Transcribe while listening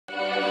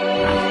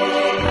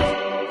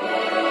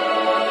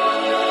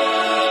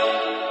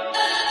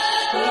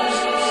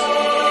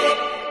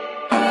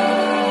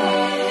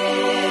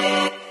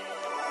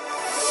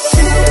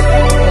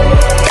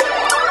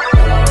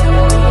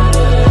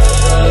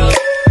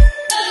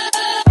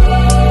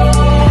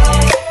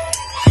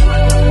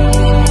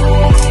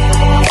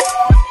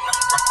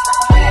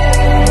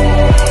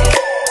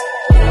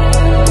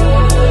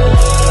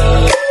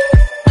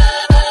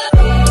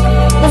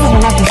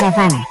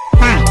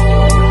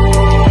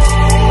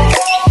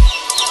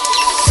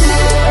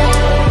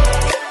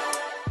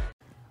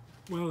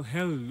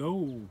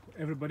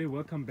everybody,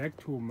 welcome back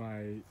to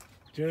my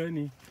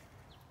journey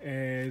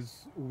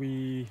as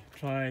we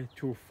try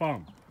to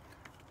farm.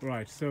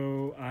 Right,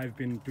 so I've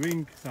been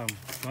doing some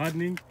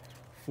gardening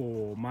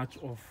for much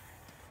of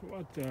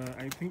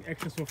I think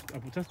excess of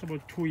just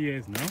about 2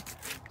 years now.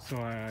 So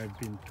I've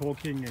been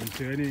talking and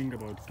journeying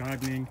about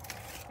gardening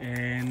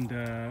and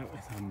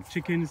some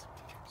chickens.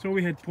 So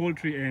we had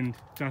poultry and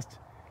just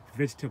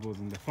vegetables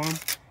in the farm.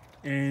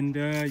 And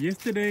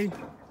yesterday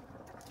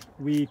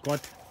we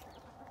got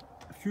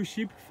a few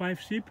sheep, 5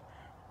 sheep,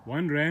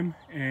 1 ram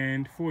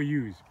and 4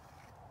 ewes.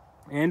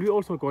 And we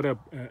also got a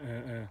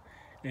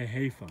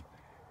heifer.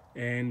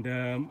 And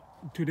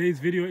today's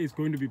video is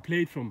going to be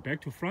played from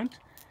back to front,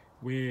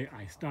 where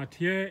I start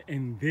here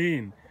and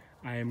then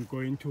I am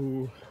going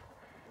to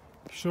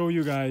show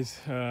you guys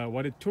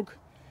what it took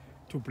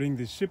to bring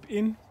the sheep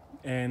in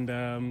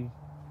and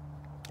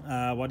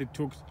what it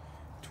took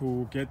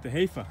to get the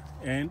heifer.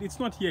 And it's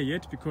not here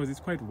yet because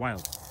it's quite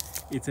wild.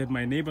 It's at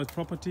my neighbor's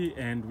property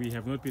and we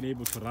have not been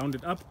able to round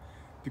it up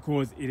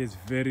because it is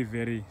very,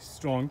 very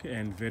strong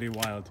and very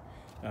wild.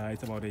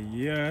 It's about a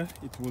year.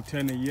 It will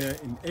turn a year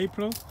in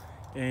April.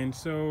 And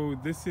so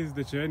this is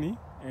the journey,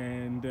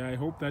 and I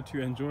hope that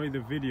you enjoy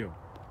the video.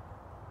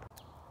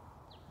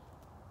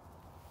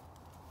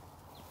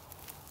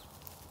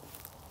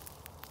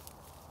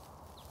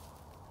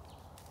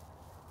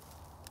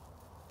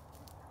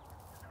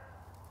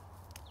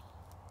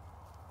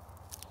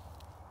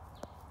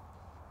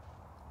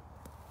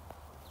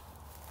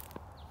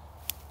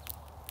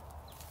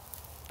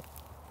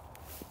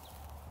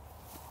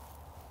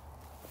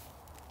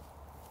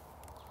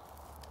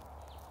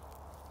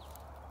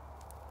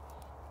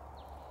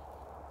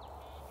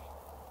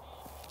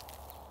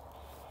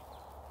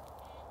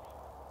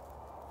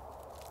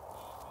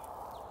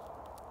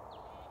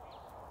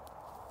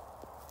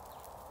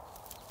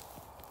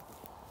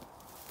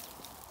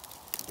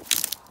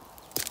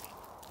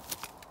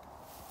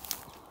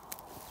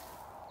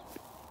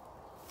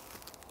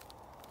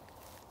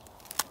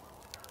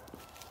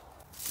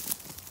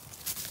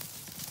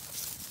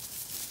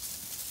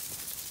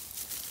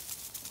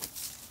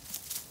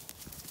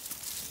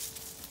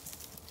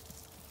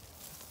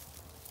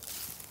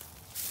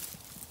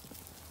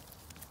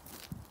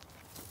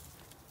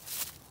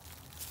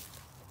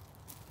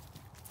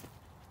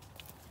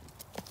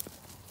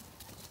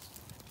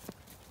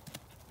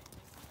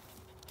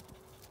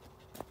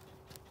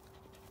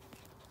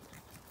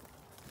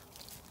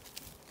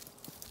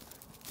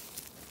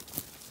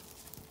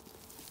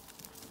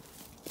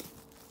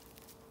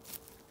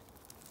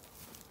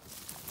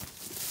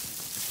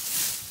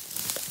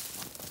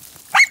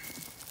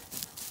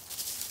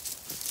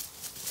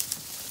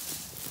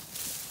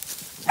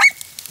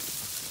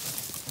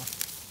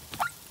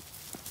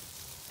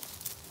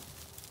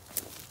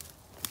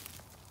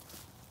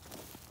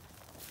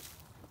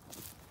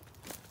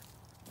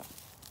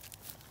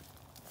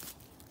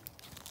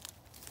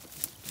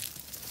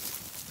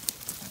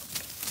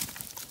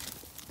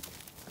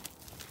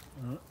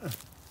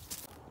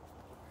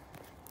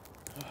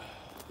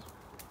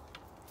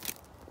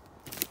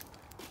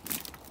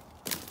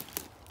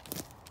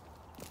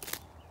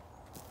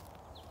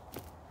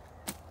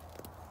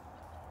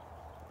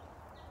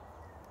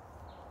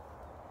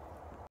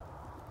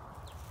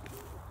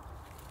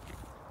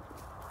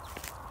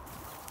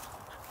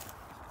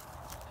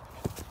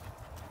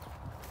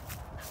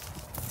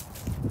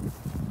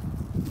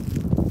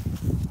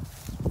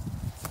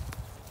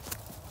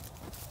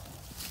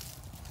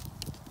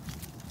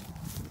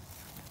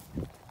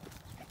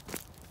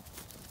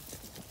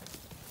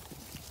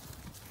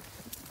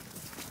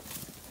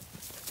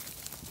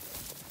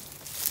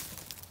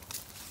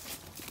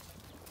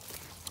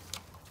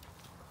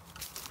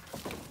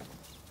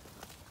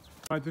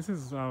 Right, this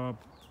is our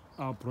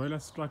broiler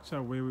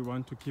structure where we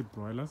want to keep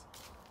broilers,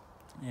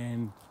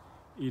 and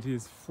it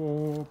is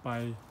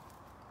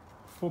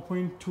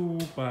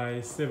 4.2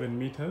 by 7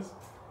 meters.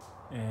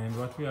 And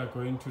what we are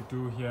going to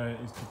do here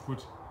is to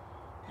put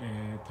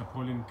a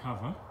tarpaulin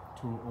cover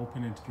to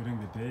open it during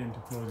the day and to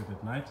close it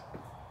at night.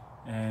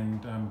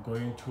 And I'm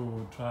going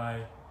to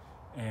try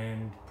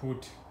and to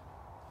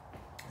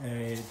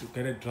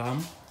get a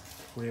drum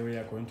where we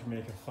are going to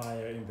make a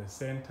fire in the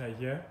center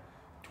here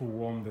to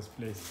warm this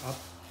place up,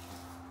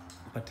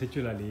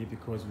 particularly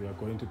because we are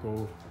going to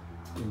go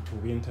into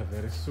winter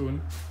very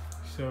soon.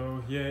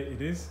 So here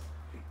it is,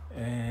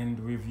 and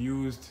we've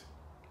used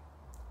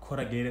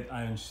corrugated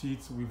iron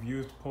sheets. We've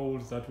used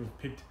poles that we've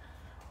picked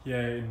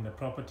here in the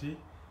property,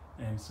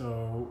 and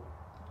so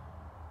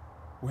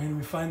when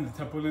we find the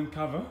tarpaulin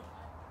cover,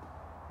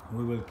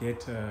 we will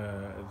get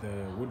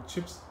the wood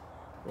chips,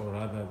 or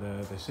rather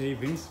the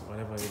shavings,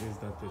 whatever it is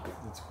that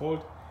it's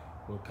called.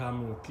 We'll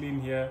come, we'll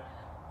clean here,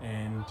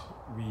 and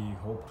we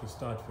hope to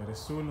start very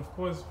soon. Of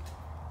course,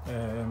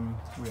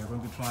 we are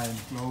going to try and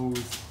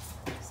close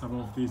some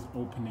of these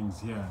openings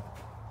here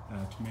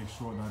to make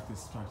sure that this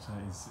structure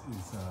is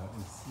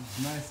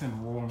nice and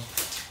warm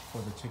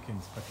for the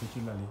chickens,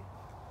 particularly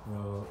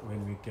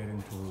when we get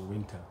into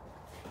winter.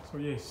 So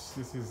yes,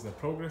 this is the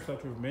progress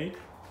that we've made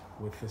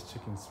with this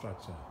chicken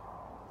structure.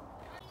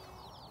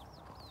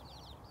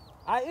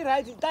 Hayi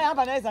right, xa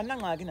ihamba nayo izani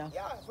nangxaki na.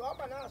 Ya,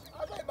 zohamba nazo.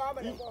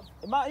 Azoyibamba le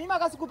nkomo. Ima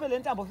kasikuphe le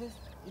ntambo fesi.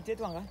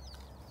 Ithethwa ngayo.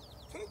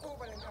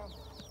 Siyikhupha le ntambo.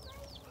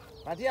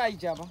 But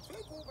iyayijaba.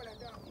 Siyikhupha le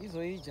ntambo.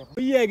 Izoyijaba.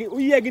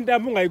 Uyeke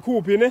intambo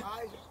ungayikhuphi ne?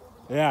 Hayi.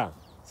 Yeah.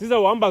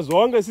 Sizawuhamba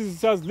zonke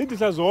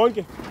sizilidisa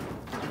zonke.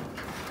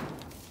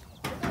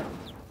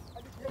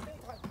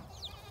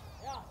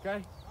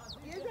 Okay.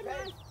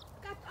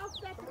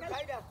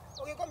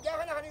 Okay, kom jij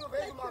gaan nu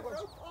bezig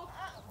maken.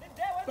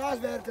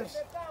 Paaswerkers.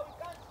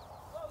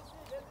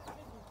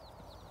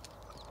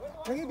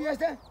 Breng je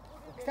beesten?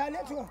 Sta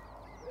net zo.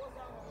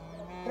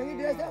 Breng je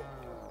beesten?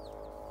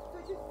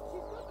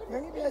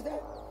 Breng je beesten?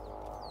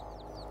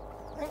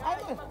 Breng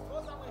alle.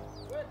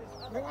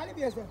 Breng alle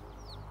beesten.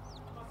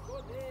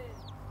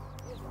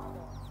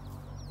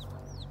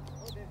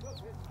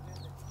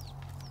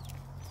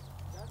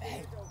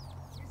 Hey.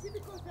 You see,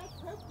 because that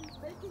person is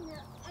making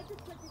an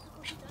attitude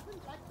because he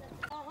doesn't like that.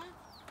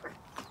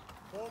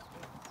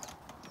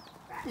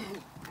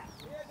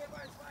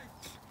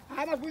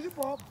 Hij mag boeien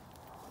pop.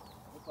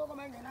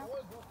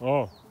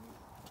 Oh.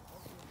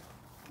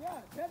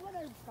 Ja, dat was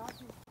een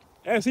stapje.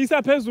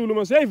 Siyisa phezulu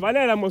mos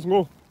siyayivalela mos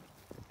ngo.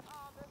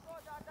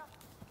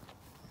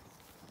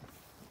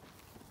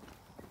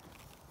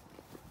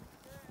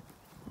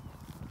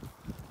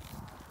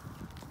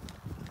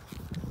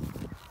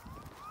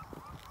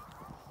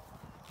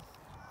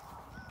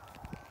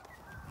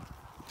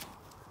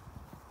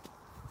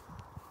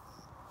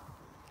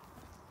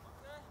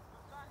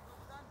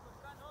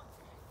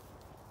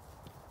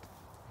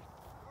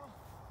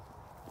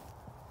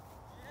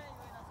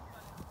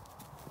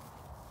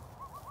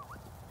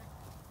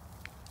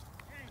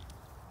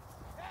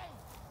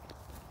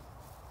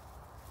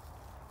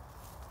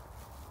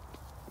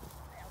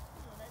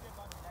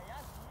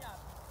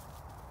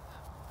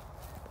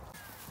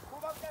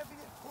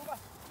 Cuba.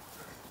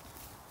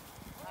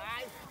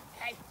 Hey,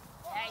 hey,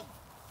 hey.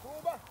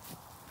 Cuba.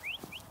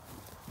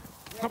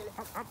 Up.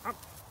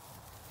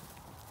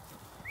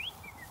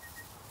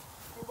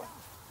 Cuba.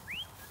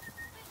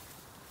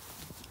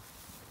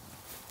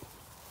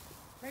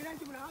 Kijk dan,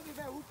 je moet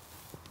weer hoek.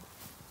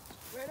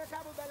 Wil je dat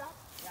kabel bellen?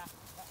 Ja.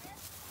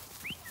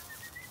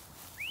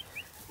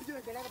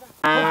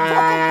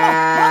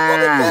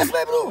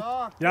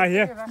 Ja,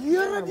 hier.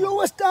 Hier heb je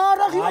jongen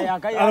starig, joh. Ja,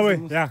 kan je Alweer,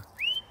 ja.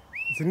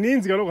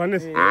 Zininzi kaloku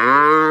Hannes. Be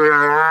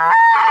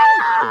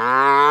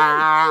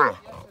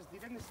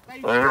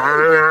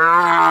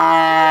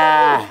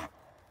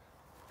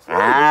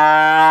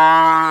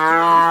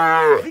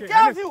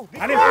careful.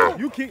 Hannes,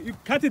 you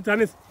cut it,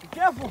 Hannes. Be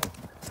careful.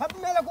 Heb je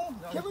melk om?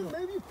 Geef hem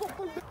maybe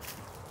poppen.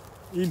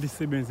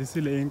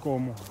 Indisebenzisile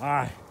inkomo.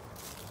 Hayi.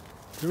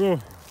 Yo.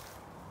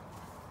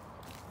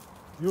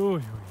 Yo.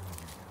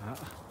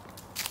 Ah.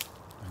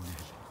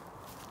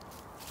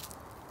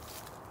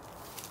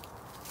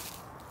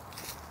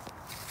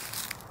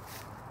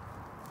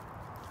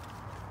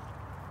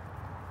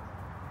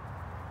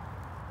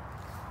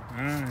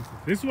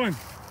 This one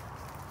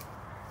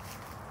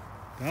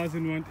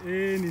doesn't want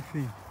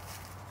anything.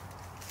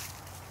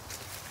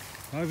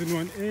 Doesn't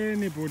want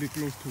anybody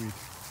close to it.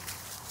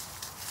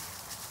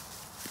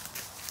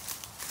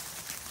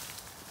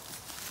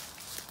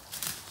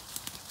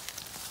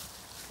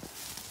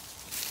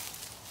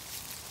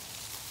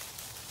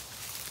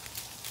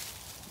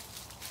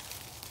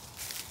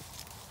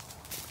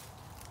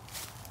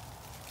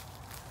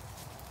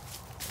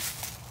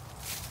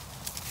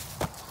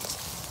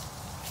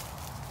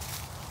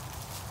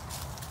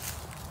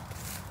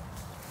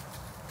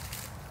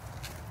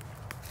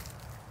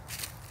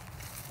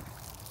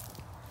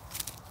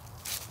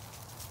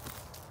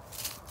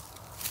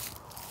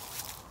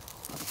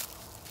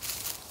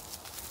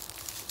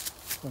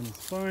 One is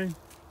fine.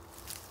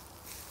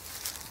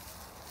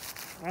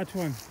 That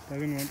one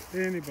doesn't want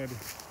anybody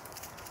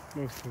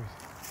close to it.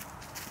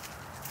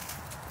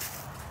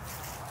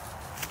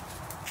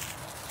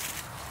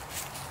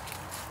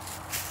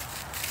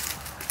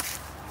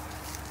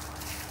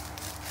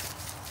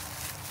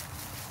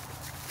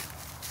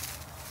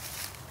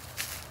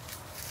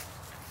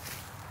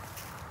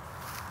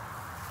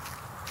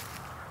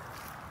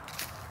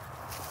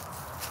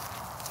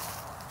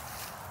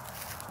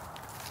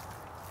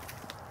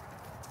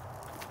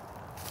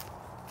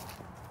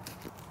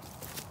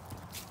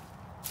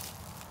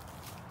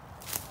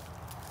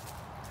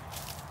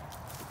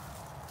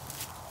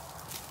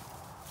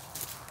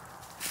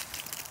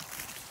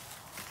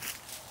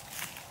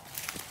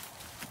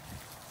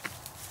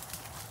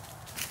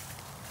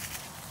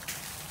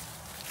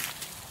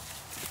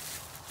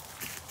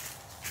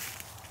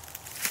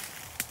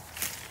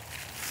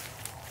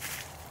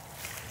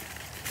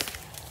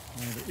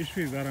 The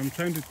issue is that I'm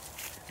trying to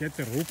get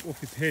the rope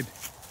off its head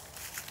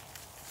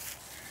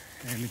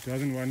and it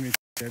doesn't want me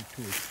to get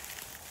to it.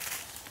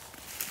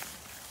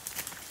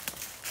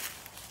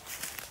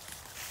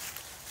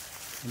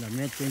 And I'm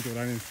not going to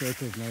run in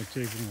circles now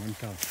chasing one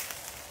cow.